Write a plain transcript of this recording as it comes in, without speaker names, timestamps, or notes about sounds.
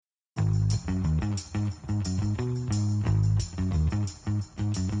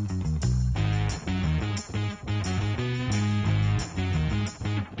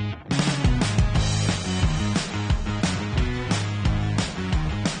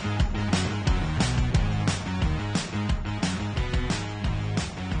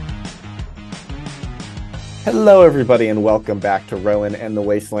Hello, everybody, and welcome back to Rowan and the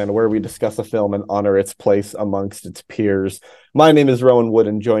Wasteland, where we discuss a film and honor its place amongst its peers. My name is Rowan Wood,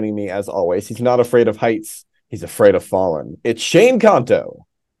 and joining me, as always, he's not afraid of heights, he's afraid of falling. It's Shane Kanto.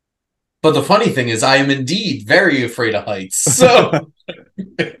 But the funny thing is, I am indeed very afraid of heights. So,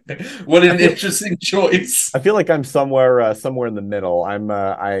 what I an feel interesting choice. I feel like I'm somewhere in the middle.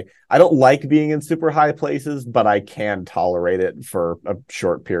 I don't like being in super high places, but I can tolerate it for a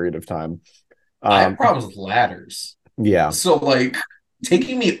short period of time. I have Um, problems with ladders. yeah, So,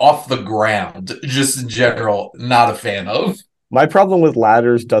 taking me off the ground, just in general, not a fan of. my problem with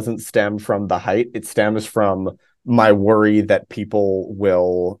ladders doesn't stem from the height. It stems from my worry that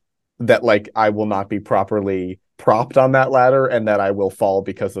I will not be properly propped on that ladder and that I will fall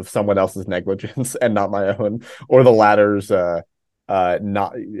because of someone else's negligence and not my own, or the ladder's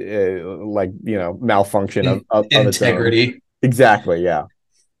not malfunction of its own. Integrity. Exactly, yeah.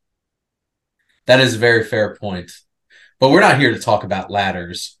 That is a very fair point. But we're not here to talk about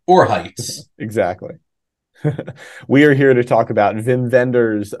ladders or heights. Exactly. We are here to talk about Wim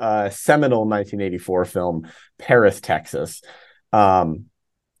Wenders' seminal 1984 film, Paris, Texas, um,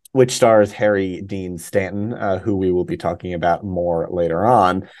 which stars Harry Dean Stanton, who we will be talking about more later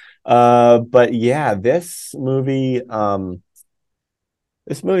on. But yeah, this movie's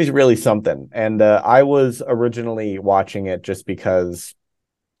really something. And I was originally watching it just because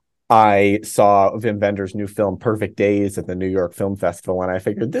I saw Wim Wenders' new film, Perfect Days, at the New York Film Festival, and I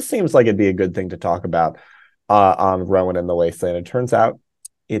figured this seems like it'd be a good thing to talk about on Rowan and the Wasteland. It turns out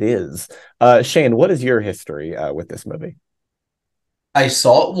it is. Shane, what is your history with this movie? I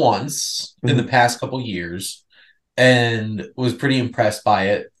saw it once in the Mhm. past couple years and was pretty impressed by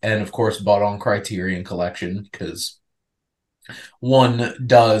it. And of course, bought on Criterion Collection because one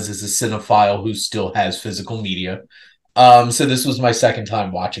does as a cinephile who still has physical media. So this was my second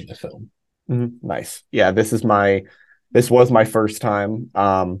time watching the film. Nice. Yeah, this was my first time.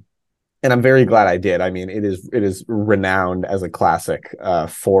 And I'm very glad I did. I mean, it is renowned as a classic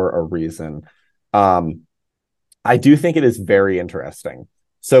for a reason. Um, I do think it is very interesting.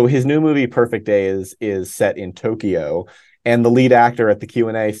 So his new movie, Perfect Day, is set in Tokyo, and the lead actor at the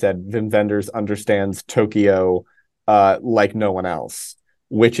Q&A said Wim Wenders understands Tokyo like no one else,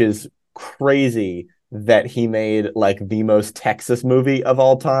 which is crazy that he made like the most Texas movie of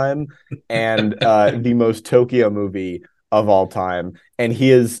all time and the most Tokyo movie of all time, and he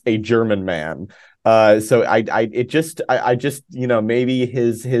is a German man. So I just maybe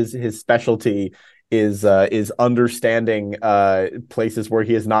his specialty is understanding places where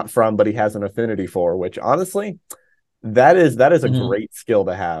he is not from, but he has an affinity for. Which honestly, that is a Mm-hmm. great skill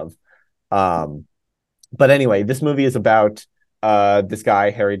to have. Um, but anyway, this movie is about this guy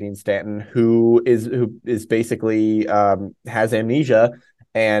Harry Dean Stanton who is basically has amnesia,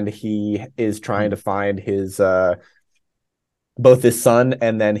 and he is trying to find his both his son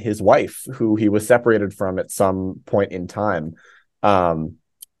and then his wife, who he was separated from at some point in time. Um,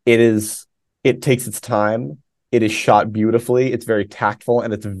 it is it takes its time. It is shot beautifully. It's very tactful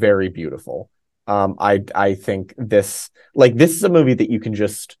and it's very beautiful. I think this is a movie that you can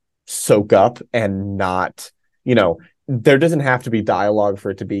just soak up and not, there doesn't have to be dialogue for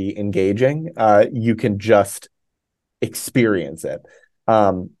it to be engaging. You can just experience it.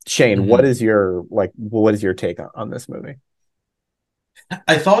 Shane, Mm-hmm. what is your take on this movie?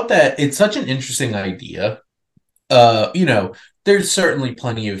 I thought that it's such an interesting idea. You know, there's certainly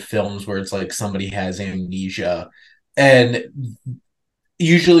plenty of films where it's like somebody has amnesia, and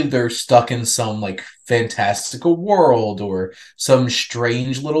usually they're stuck in some like fantastical world or some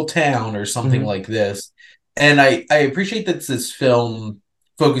strange little town or something Mm-hmm. like this. And I appreciate that this film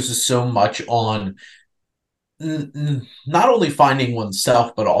focuses so much on not only finding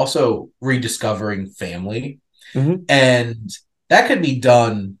oneself but also rediscovering family. Mm-hmm. And that could be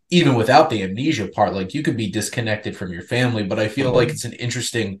done even without the amnesia part. Like you could be disconnected from your family, but I feel like it's an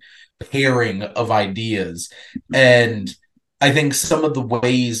interesting pairing of ideas. And I think some of the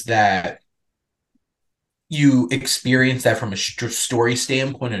ways that you experience that from a story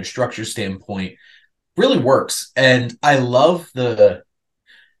standpoint and a structure standpoint really works. And I love the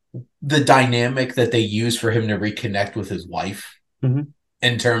dynamic that they use for him to reconnect with his wife Mm-hmm.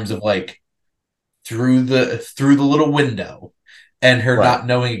 in terms of like through the little window and her Right. not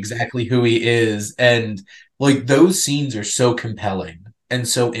knowing exactly who he is, and like those scenes are so compelling and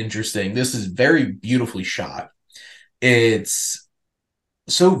so interesting. This is very beautifully shot. It's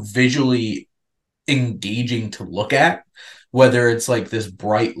so visually engaging to look at, whether it's like this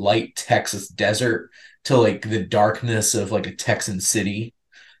bright light Texas desert to like the darkness of like a Texan city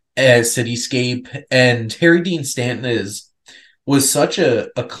cityscape. And Harry Dean Stanton is was such a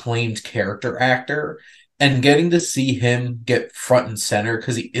acclaimed character actor, and getting to see him get front and center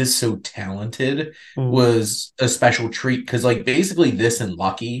because he is so talented Mhm. was a special treat. Because like basically this and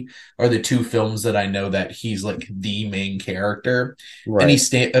Lucky are the two films that I know that he's like the main character, and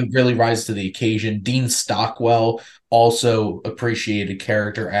Right. really rises to the occasion. Dean Stockwell, also appreciated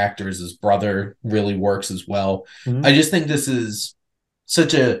character actors. His brother really works as well. Mhm. I just think this is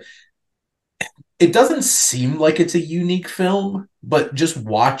such a, it doesn't seem like it's a unique film, but just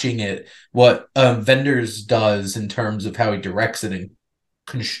watching it, what Vendors does in terms of how he directs it and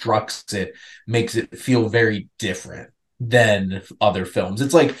constructs it makes it feel very different than other films.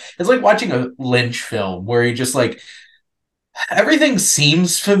 It's like watching a Lynch film where he just like everything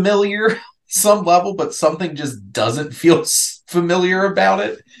seems familiar some level, but something just doesn't feel familiar about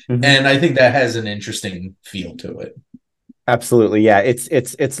it. Mhm. And I think that has an interesting feel to it. Absolutely. Yeah.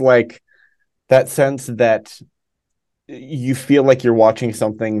 It's like that sense that you feel like you're watching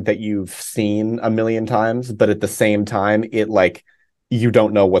something that you've seen a million times, but at the same time, it like you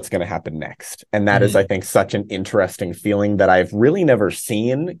don't know what's going to happen next. And that is, I Mhm. think, such an interesting feeling that I've really never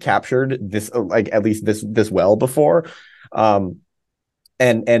seen captured this like at least this well before. Um,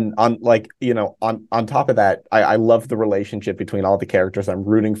 and on like on top of that, I love the relationship between all the characters. I'm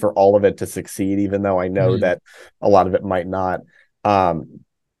rooting for all of it to succeed, even though I know Mhm. that a lot of it might not. um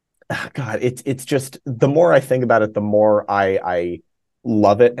God, it's just the more I think about it, the more I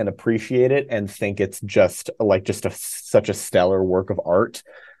love it and appreciate it and think it's just like just such a stellar work of art,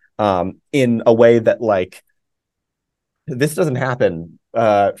 in a way that like this doesn't happen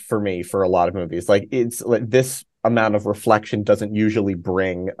for me for a lot of movies. Like it's like this amount of reflection doesn't usually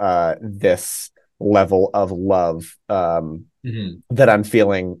bring this level of love Mhm. that I'm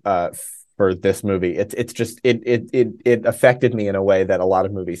feeling for this movie. It's just it affected me in a way that a lot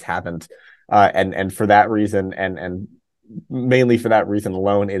of movies haven't, and for that reason, and mainly for that reason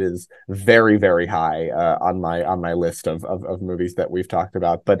alone, it is very very high on my list of movies that we've talked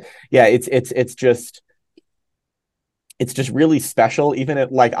about. But yeah, it's just really special. Even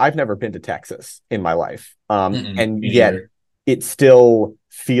at like I've never been to Texas in my life, Mm-mm. and Me yet neither. it still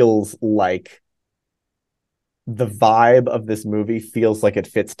feels like the vibe of this movie feels like it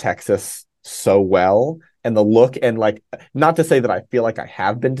fits Texas so well, and the look, and like not to say that I feel like I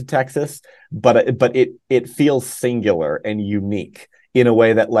have been to Texas, but it feels singular and unique in a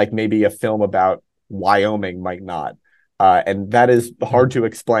way that like maybe a film about Wyoming might not, and that is hard to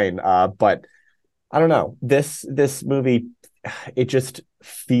explain, but I don't know, this movie, it just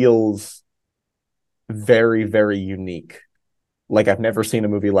feels very very unique, like I've never seen a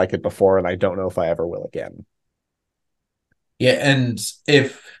movie like it before, and I don't know if I ever will again. Yeah, and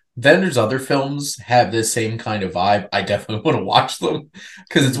if Vendor's other films have this same kind of vibe, I definitely want to watch them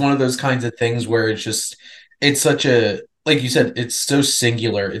because it's Mhm. one of those kinds of things where it's such a, like you said, it's so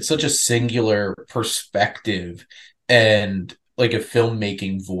singular. It's such a singular perspective and like a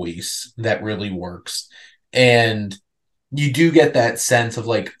filmmaking voice that really works. And you do get that sense of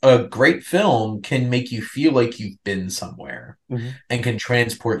like a great film can make you feel like you've been somewhere Mhm. and can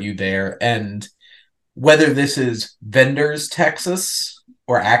transport you there. And whether this is Vendors Texas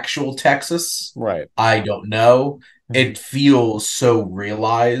or actual Texas, Right. I don't know. Mhm. It feels so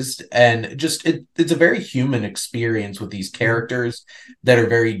realized and just it's a very human experience with these Mhm. characters that are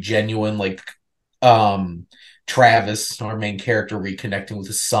very genuine, like um Travis, our main character, reconnecting with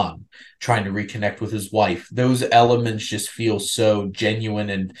his son, trying to reconnect with his wife. Those elements just feel so genuine,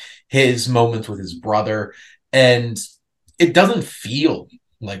 and his moments with his brother. And it doesn't feel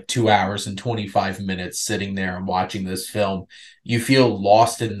like 2 hours and 25 minutes sitting there and watching this film. You feel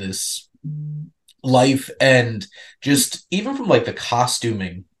lost in this life, and just even from like the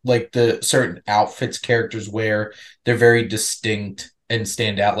costuming, like the certain outfits characters wear, they're very distinct and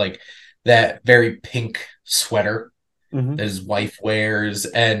stand out. Like that very pink sweater that Mhm. his wife wears,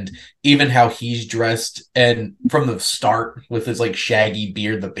 and even how he's dressed, and from the start with his like shaggy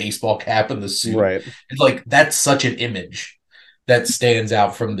beard, the baseball cap, and the suit. Right. It's like that's such an image that stands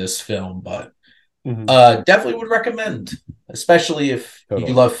out from this film. But Mhm. definitely would recommend, especially if you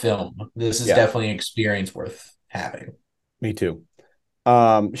Totally. love film. This is Yeah, definitely an experience worth having. me too.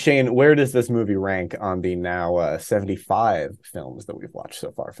 Shane, where does this movie rank on the now 75 films that we've watched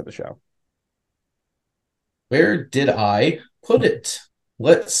so far for the show? Where did I put it?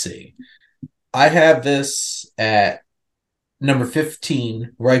 Let's see. I have this at number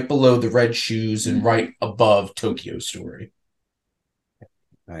 15, right below the Red Shoes and right above Tokyo Story.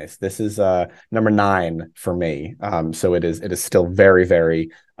 Nice. This is number 9 for me. So it is still very,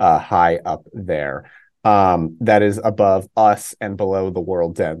 very high up there. That is above Us and below The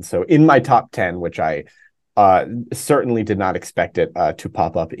World's End. So in my top 10, which I certainly did not expect it to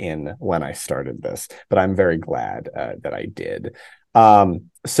pop up in when I started this, but I'm very glad that I did.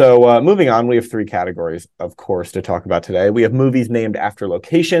 So moving on, we have three categories, of course, to talk about today. We have movies named after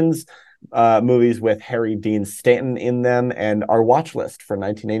locations, movies with Harry Dean Stanton in them, and our watch list for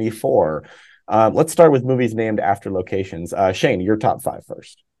 1984. Let's start with movies named after locations. Shane, your top five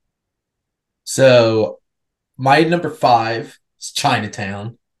first. So my number 5 is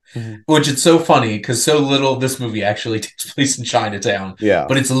Chinatown. Mm-hmm. Which is so funny because so little of this movie actually takes place in Chinatown. Yeah.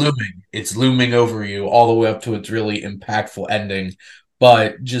 But it's looming. It's looming over you all the way up to its really impactful ending.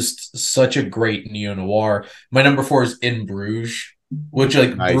 But just such a great neo-noir. My number 4 is In Bruges, which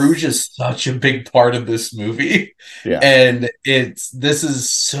nice. Bruges is such a big part of this movie. Yeah. And this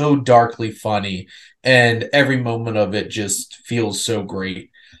is so darkly funny. And every moment of it just feels so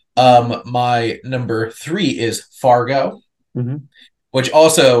great. My number 3 is Fargo. Mm-hmm. Which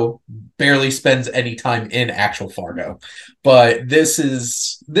also barely spends any time in actual Fargo. But this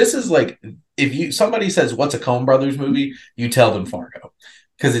is like, if somebody says, what's a Coen Brothers movie? You tell them Fargo.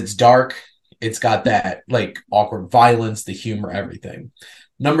 Because it's dark. It's got that like awkward violence, the humor, everything.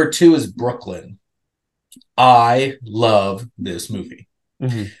 Number 2 is Brooklyn. I love this movie.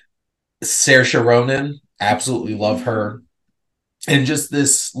 Mm-hmm. Saoirse Ronan, absolutely love her. And just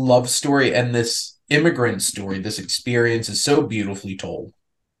this love story and this immigrant story, this experience is so beautifully told.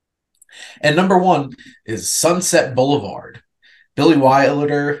 And number 1 is Sunset Boulevard. Billy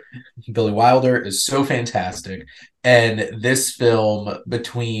Wilder is so fantastic. And this film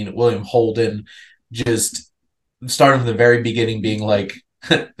between William Holden, just starting from the very beginning, being like,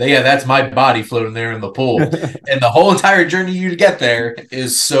 yeah, that's my body floating there in the pool. And the whole entire journey you to get there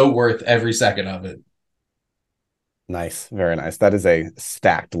is so worth every second of it. Nice. Very nice. That is a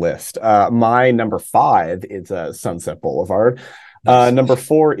stacked list. My number 5 is Sunset Boulevard. Nice. Number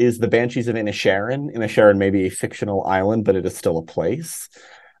 4 is The Banshees of Inisherin. Inisherin may be a fictional island, but it is still a place.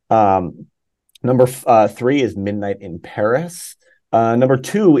 Number 3 is Midnight in Paris. Number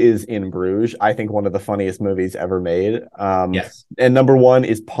 2 is In Bruges. I think one of the funniest movies ever made. Yes. And number 1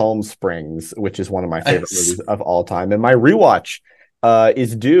 is Palm Springs, which is one of my favorite movies of all time. And my rewatch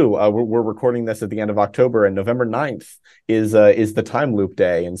is due. We're recording this at the end of October, and November 9th is the time loop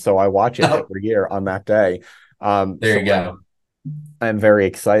day. And so I watch it every year on that day. There you go. I'm very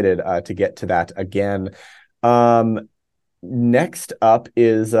excited to get to that again. Next up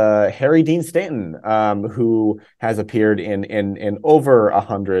is Harry Dean Stanton, who has appeared in over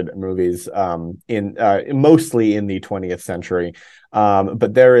 100 movies, in mostly in the 20th century.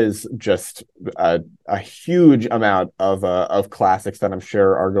 But there is just a huge amount of classics that I'm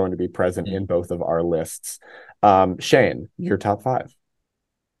sure are going to be present in both of our lists. Shane, your top 5.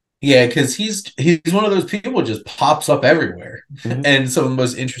 Yeah, because he's one of those people who just pops up everywhere, and some of the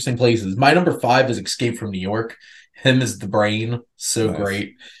most interesting places. My number 5 is Escape from New York. Him as the brain, so nice.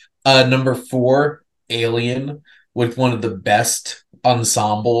 Great. Number 4, Alien, with one of the best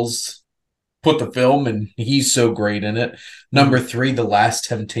ensembles put the film, and he's so great in it. Number 3, The Last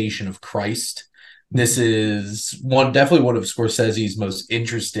Temptation of Christ. This is definitely one of Scorsese's most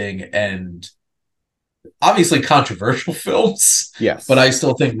interesting and obviously controversial films. Yes. But I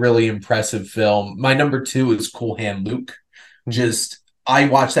still think really impressive film. My number 2 is Cool Hand Luke. I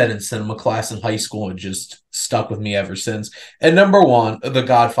watched that in cinema class in high school and just stuck with me ever since. And number 1, The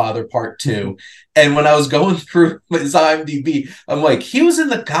Godfather Part 2. And when I was going through his IMDb, I'm like, he was in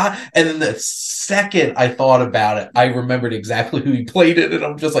The God. And then the second I thought about it, I remembered exactly who he played in. And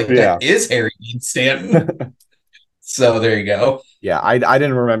I'm just like, that is Harry Dean Stanton. So there you go. Yeah, I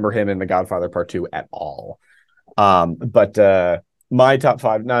didn't remember him in The Godfather Part 2 at all. But my top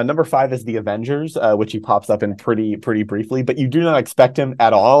 5. Number 5 is The Avengers, which he pops up in pretty briefly, but you do not expect him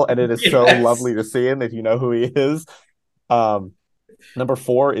at all, and it is so lovely to see him if you know who he is. Number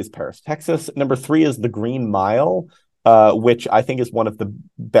 4 is Paris, Texas. Number 3 is The Green Mile, which I think is one of the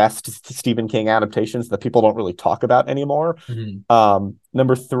best Stephen King adaptations that people don't really talk about anymore.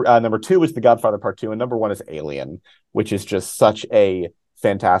 Number 2 is The Godfather Part 2, and number 1 is Alien, which is just such a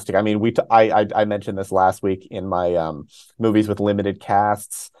fantastic. I mean, I mentioned this last week in my movies with limited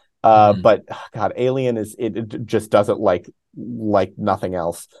casts, but God, Alien it just does it like nothing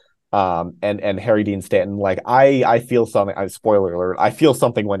else. And Harry Dean Stanton, like I feel something. Spoiler alert! I feel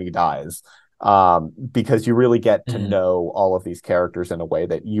something when he dies, because you really get to know all of these characters in a way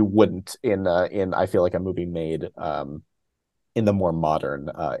that you wouldn't in I feel like a movie made in the more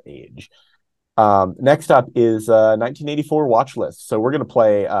modern age. Next up is 1984 watch list. So we're going to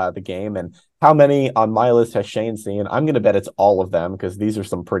play the game, and how many on my list has Shane seen? I'm going to bet it's all of them because these are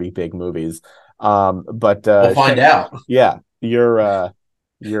some pretty big movies. But we'll find out. Yeah, your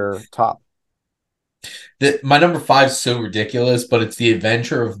top. My number five is so ridiculous, but it's the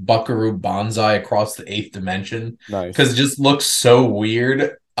adventure of Buckaroo Banzai across the eighth dimension Nice. because it just looks so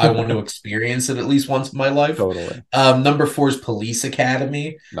weird. I want to experience it at least once in my life. Totally. Number four is Police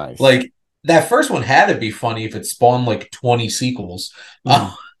Academy. Nice. Like that first one had to be funny if it spawned like 20 sequels.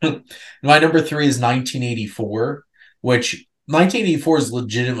 Mhm. My number three is 1984, which 1984 is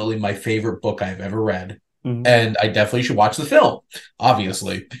legitimately my favorite book I've ever read. Mhm. And I definitely should watch the film,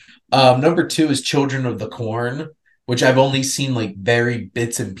 obviously. Number two is Children of the Corn, which I've only seen like very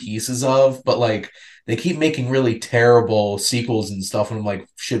bits and pieces of, but like they keep making really terrible sequels and stuff, and I'm like,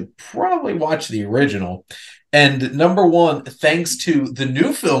 should probably watch the original. And number one, thanks to the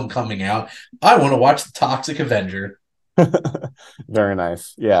new film coming out, I want to watch The Toxic Avenger. Very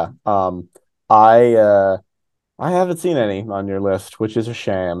nice. Yeah. I haven't seen any on your list, which is a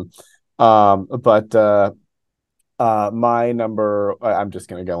shame. But my number, I'm just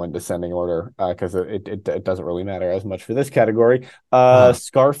going to go in descending order because it doesn't really matter as much for this category. Uh,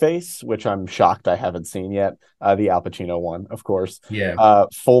 Scarface, which I'm shocked I haven't seen yet. The Al Pacino one, of course. yeah.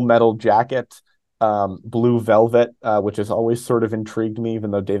 Full Metal Jacket, Blue Velvet, which has always sort of intrigued me, even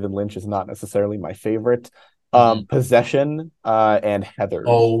though David Lynch is not necessarily my favorite. Mhm. Possession, and Heathers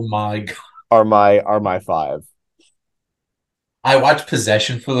Oh my God. are my five. I watched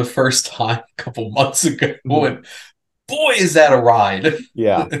Possession for the first time a couple months ago, Mhm. and boy, is that a ride.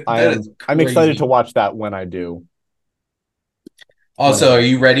 Yeah, That is I'm excited to crazy. watch that when I do. Also, are Whenever.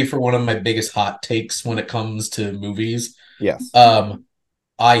 you ready for one of my biggest hot takes when it comes to movies? Yes. Um,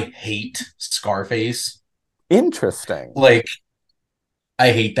 I hate Scarface. Interesting. Like,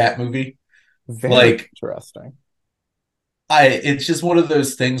 I hate that movie. Very Like, interesting. it's just one of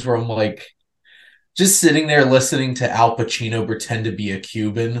those things where I'm like, just sitting there listening to Al Pacino pretend to be a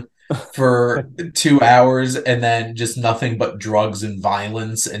Cuban for 2 hours and then just nothing but drugs and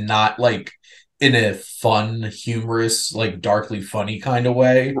violence and not like in a fun, humorous, like darkly funny kind of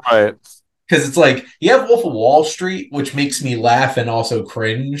way. Right. Because it's like you have Wolf of Wall Street, which makes me laugh and also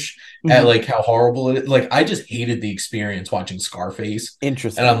cringe at Mhm. like how horrible it is. Like I just hated the experience watching Scarface, and I'm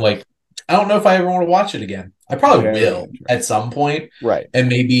Interesting. like, I don't know if I ever want to watch it again. I probably Very will at interesting. some point, Right. and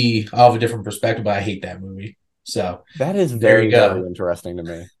maybe I'll have a different perspective. But I hate that movie. So That is there you very, very go. interesting to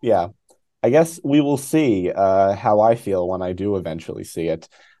me. Yeah. I guess we will see how I feel when I do eventually see it.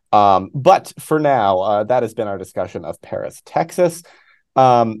 But for now, that has been our discussion of Paris, Texas.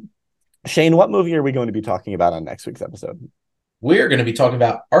 Um, Shane, what movie are we going to be talking about on next week's episode? We're going to be talking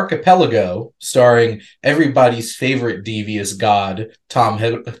about Archipelago, starring everybody's favorite devious god, Tom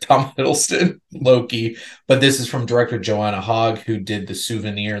Hiddleston, Loki. But this is from director Joanna Hogg, who did The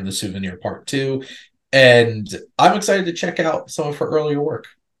Souvenir and The Souvenir Part 2. And I'm excited to check out some of her earlier work.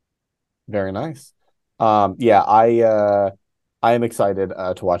 Very nice. Yeah, I am excited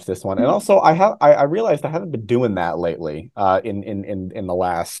to watch this one, and also I realized I haven't been doing that lately. In the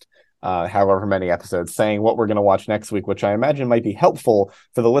last however many episodes, saying what we're going to watch next week, which I imagine might be helpful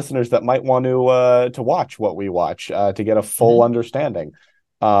for the listeners that might want to watch what we watch to get a full Mm-hmm. understanding.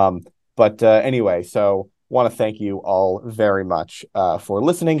 But anyway, so want to thank you all very much for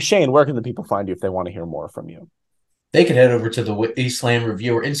listening. Shane, where can the people find you if they want to hear more from you? They can head over to the Wasteland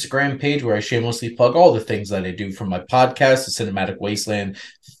Reviewer Instagram page where I shamelessly plug all the things that I do from my podcast, the Cinematic Wasteland,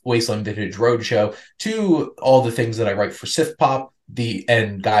 Wasteland Vintage Roadshow, to all the things that I write for Sith Pop, the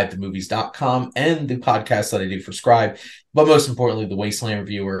and guidethemovies.com, and the podcast that I do for Scribe. But most importantly, the Wasteland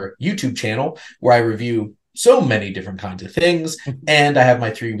Reviewer YouTube channel where I review so many different kinds of things. And I have my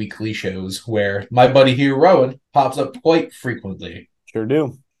 3 weekly shows where my buddy here, Rowan, pops up quite frequently. Sure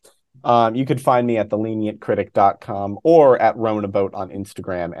do. You could find me at thelenientcritic.com or at Ronaboat on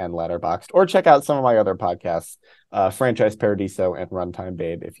Instagram and Letterboxd, or check out some of my other podcasts, Franchise Paradiso and Runtime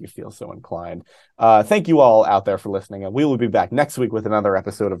Babe, if you feel so inclined. Thank you all out there for listening, and we will be back next week with another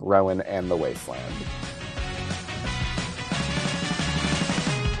episode of Rowan and the Wasteland.